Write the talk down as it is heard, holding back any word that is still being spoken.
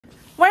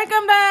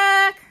Welcome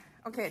back.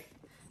 Okay,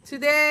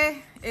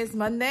 today is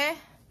Monday,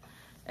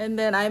 and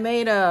then I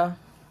made a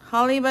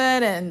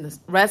halibut and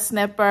red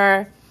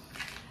snapper,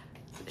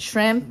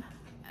 shrimp,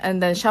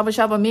 and then shabu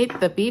shabu meat,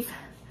 the beef,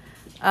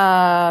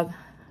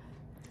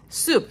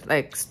 soup,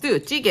 like stew,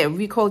 jjigae.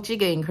 We call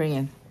jjigae in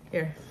Korean.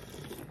 Here.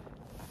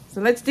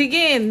 So let's dig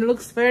in. It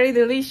looks very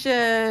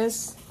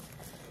delicious.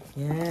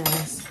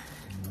 Yes.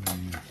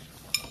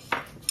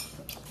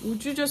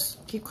 Would you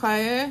just keep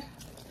quiet?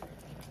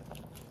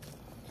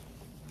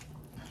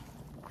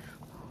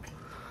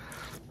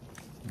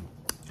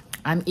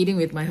 I'm eating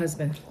with my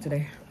husband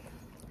today.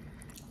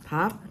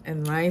 Pop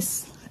and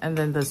rice, and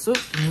then the soup.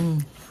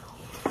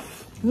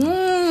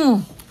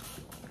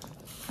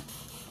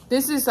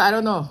 This is, I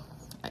don't know.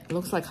 It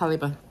looks like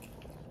halibut.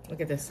 Look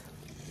at this.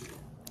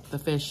 The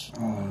fish.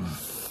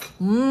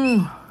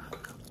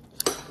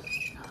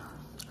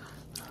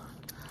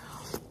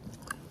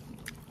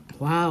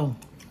 Wow.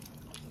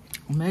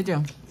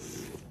 Amazing.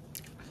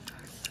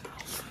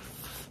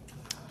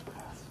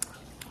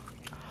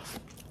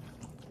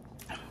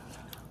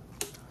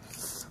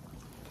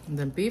 And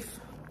then beef,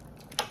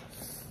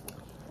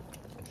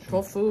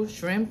 tofu,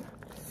 shrimp.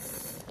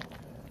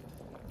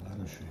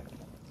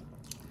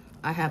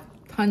 I have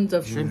tons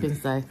of shrimp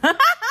inside.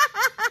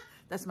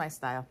 That's my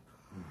style.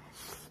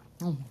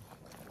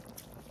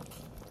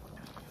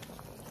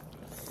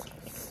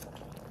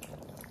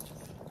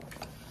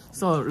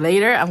 So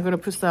later, I'm gonna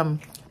put some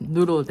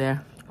noodle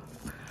there.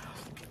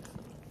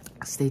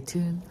 Stay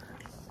tuned.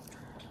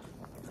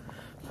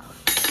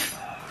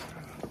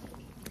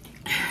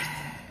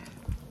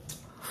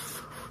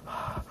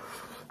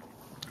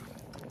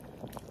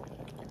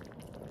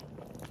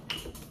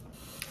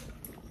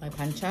 My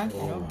banchan,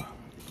 you know,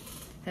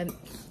 and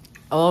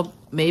all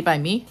made by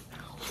me.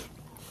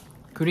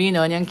 Green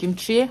onion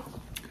kimchi,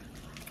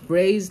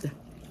 braised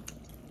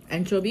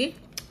anchovy,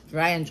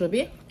 dry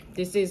anchovy.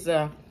 This is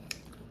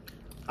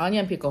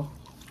onion pickle.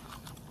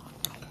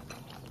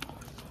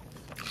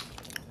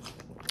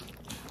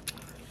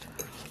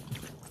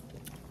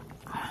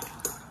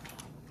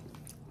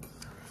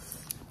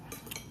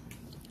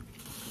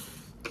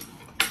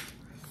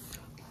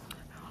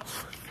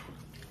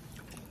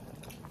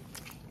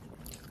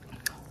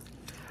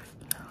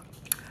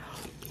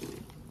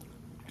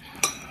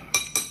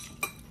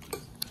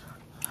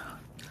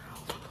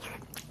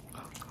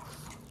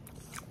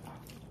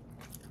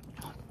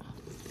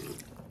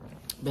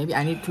 Maybe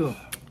I need to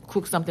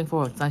cook something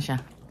for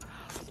Sunshine.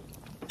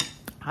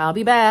 I'll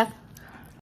be back.